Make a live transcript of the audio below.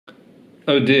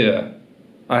Oh dear,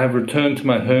 I have returned to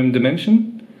my home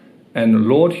dimension, and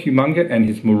Lord Humunga and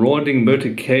his marauding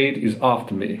motorcade is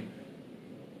after me.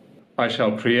 I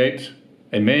shall create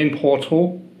a main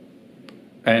portal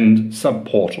and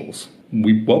sub-portals.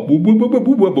 Beep.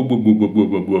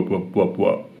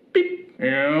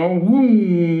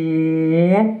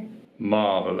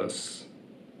 Marvelous.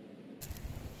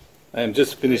 I am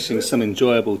just finishing some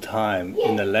enjoyable time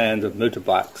in the land of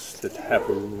motorbikes that have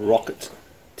rocket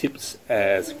tips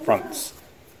as fronts.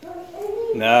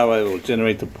 Now I will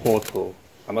generate a portal.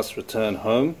 I must return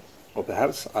home, or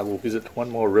perhaps I will visit one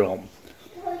more realm.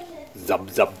 Zub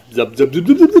zub zub zub zub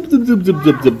zub zub zub zub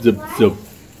zub zub zub zub.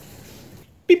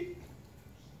 Beep.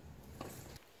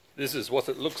 This is what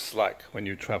it looks like when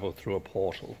you travel through a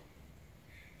portal.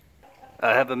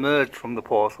 I have emerged from the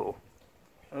portal.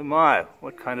 Oh my,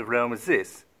 what kind of realm is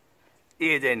this?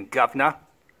 Here then, governor.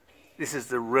 This is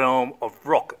the realm of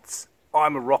rockets.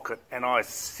 I'm a rocket and I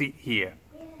sit here.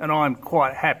 And I'm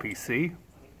quite happy, see?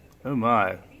 Oh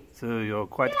my, so you're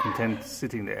quite content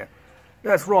sitting there.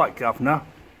 That's right, governor.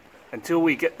 Until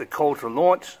we get the call to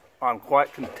launch, I'm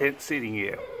quite content sitting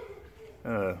here.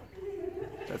 That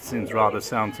seems rather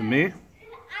sound to me. Do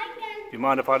you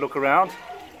mind if I look around?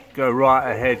 Go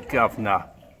right ahead, governor.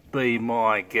 Be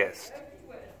my guest.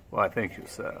 Why, thank you,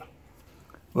 sir.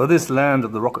 Well, this land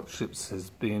of the rocket ships has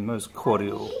been most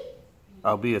cordial,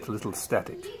 albeit a little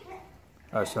static.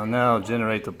 I shall now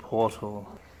generate a portal.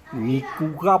 Beep.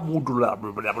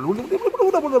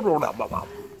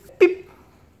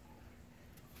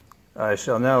 I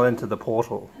shall now enter the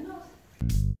portal.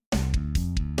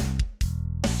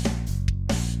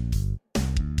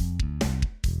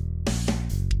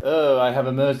 Oh, I have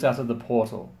emerged out of the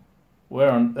portal.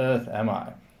 Where on earth am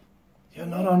I? You're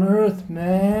not on Earth,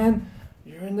 man.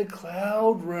 You're in the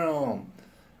cloud realm.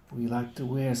 We like to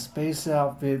wear space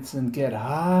outfits and get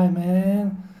high,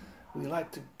 man. We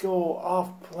like to go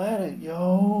off planet,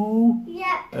 yo.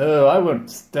 Yeah. Oh, I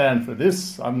won't stand for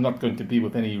this. I'm not going to be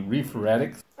with any reefer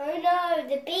addicts. Oh no,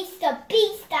 the beasts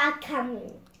are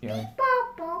coming. Yeah. Beep,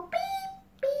 bop, bop,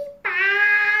 beep, beep,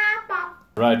 bop, bop.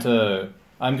 Right,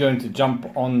 I'm going to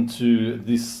jump onto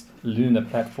this lunar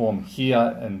platform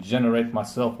here and generate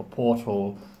myself a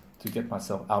portal to get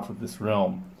myself out of this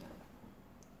realm.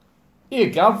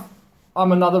 Here, Gov.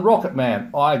 I'm another rocket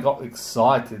man. I got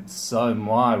excited, so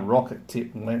my rocket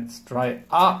tip went straight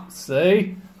up,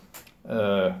 see?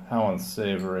 How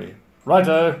unsavory.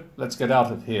 Righto, let's get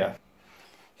out of here.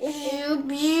 Beep,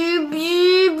 beep,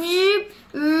 beep, beep.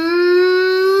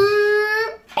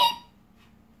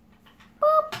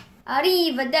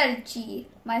 Arrivederci,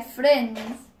 my friends.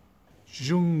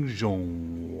 Zhong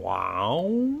zhong wow.